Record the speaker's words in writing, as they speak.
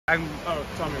Oh,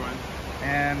 tell me when.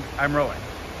 And I'm rolling.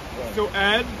 So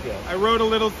Ed, Yeah. I wrote a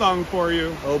little song for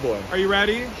you. Oh boy. Are you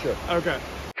ready? Sure. Okay.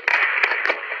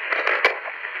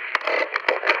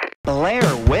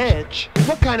 Blair Witch?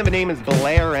 What kind of a name is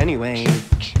Blair anyway?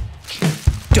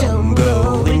 Don't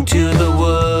go into the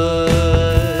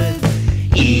woods,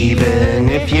 even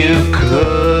if you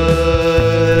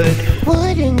could.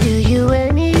 Wouldn't do you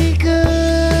any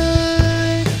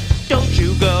good. Don't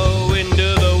you go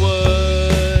into the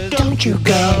woods. Don't you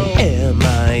go. Am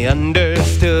I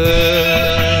understood?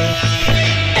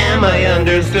 Am I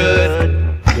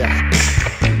understood? Yes.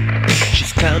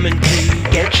 She's coming to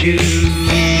get you.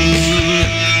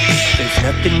 There's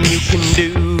nothing you can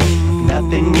do.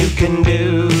 Nothing you can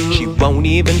do. She won't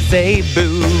even say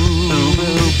boo. Boo,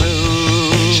 boo,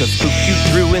 boo. She'll spook you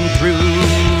through and through.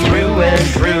 Through and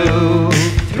through.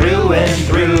 Through and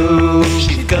through.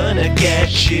 She's gonna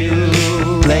get you.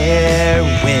 Blair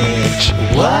Witch.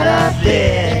 What a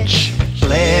bitch.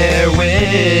 Blair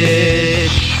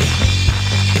Witch.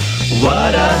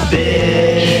 What a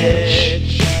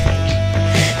bitch.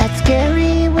 That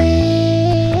scary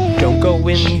witch. Don't go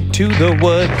into the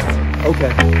woods.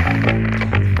 Okay.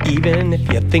 Even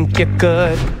if you think you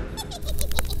could.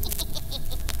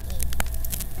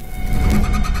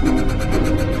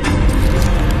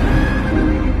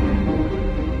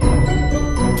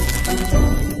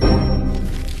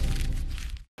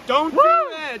 Don't do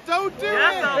it! Don't do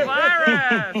it!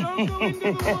 Elvirus! Don't go into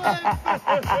the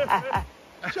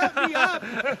woods! Shut me up!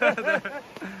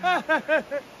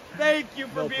 Thank you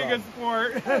for being a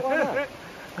sport.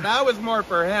 That was more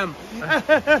for him.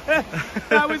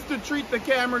 That was to treat the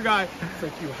camera guy. It's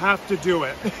like, you have to do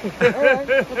it.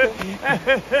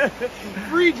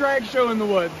 Free drag show in the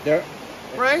woods. There.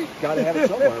 Right? Gotta have it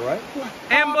somewhere, right?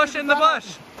 Ambush in the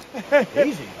bush.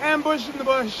 Easy. Ambush in the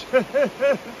bush.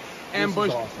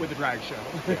 Ambush awesome. with the drag show.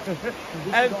 Yeah.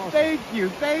 And Awesome. thank you.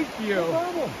 No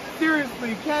problem.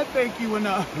 Seriously, can't thank you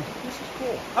enough. This is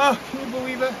cool. Oh, can you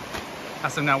believe it?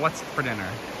 So now what's for dinner?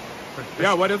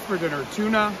 Yeah, what is for dinner?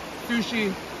 Tuna,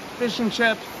 sushi, fish and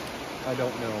chips. I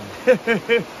don't know.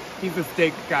 He's a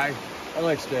steak guy. I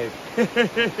like steak, but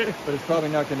it's probably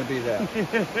not going to be that.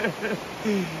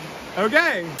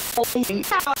 Okay.